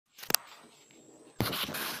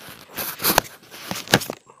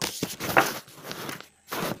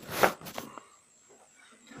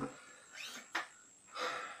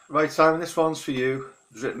Right, Simon, this one's for you.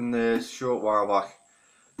 It was written a short while back,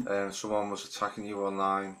 and someone was attacking you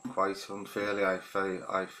online quite unfairly, I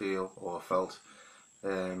feel or felt.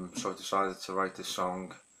 So I decided to write this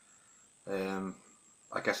song.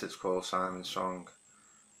 I guess it's called Simon's Song.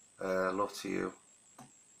 Love to you.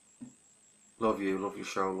 Love you, love your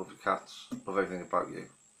show, love your cats, love everything about you.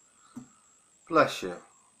 Bless you.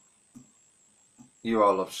 You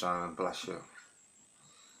all love Simon, bless you.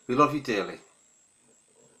 We love you dearly.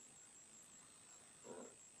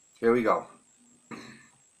 Here we go.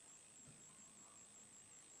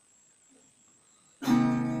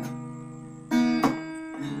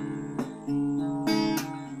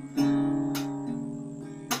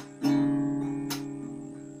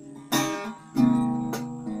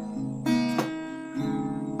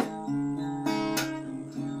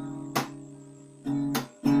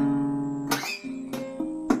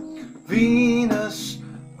 Venus,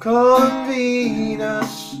 calling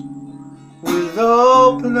Venus with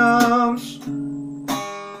open arms.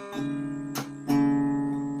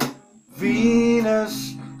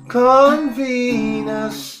 Venus, calling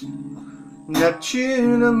Venus,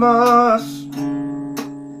 Neptune and Mars.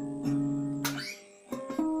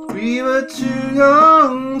 We were too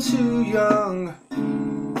young,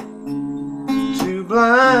 too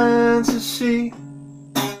blind to see.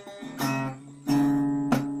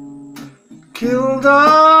 Killed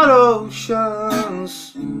our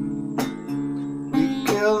oceans, we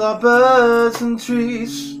killed our birds and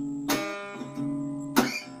trees.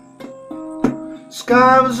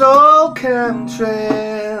 Sky was all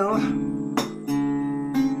chemtrail,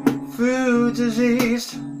 food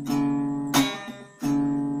diseased,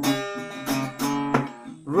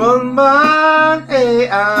 run by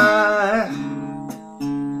AI.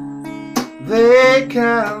 They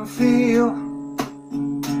can feel.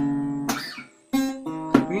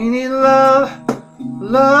 We need love,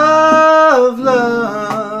 love,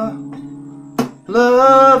 love,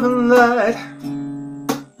 love and light.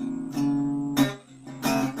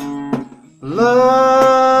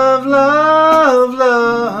 Love, love,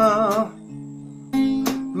 love,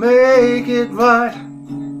 make it right.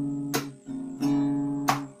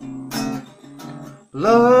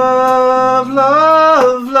 Love,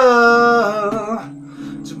 love, love,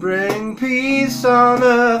 to bring peace on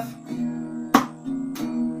earth.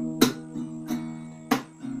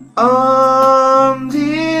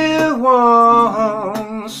 Dear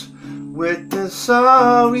ones, witness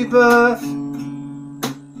our rebirth,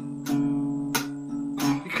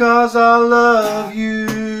 because I love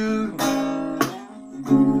you.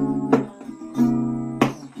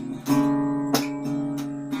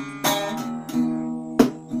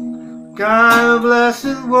 God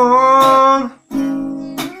blessed one,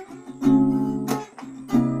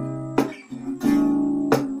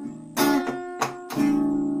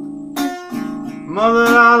 Mother,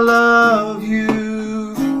 I love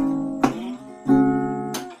you.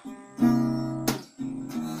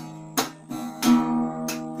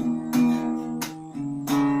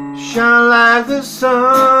 Shine like the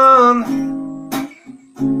sun,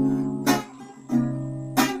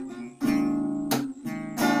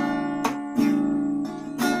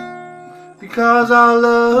 because I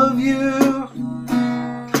love you.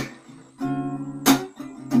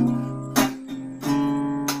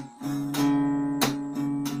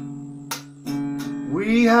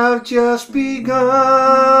 We have just begun.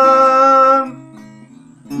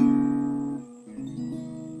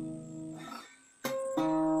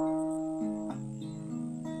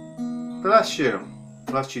 Bless you.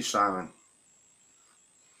 Bless you, Simon.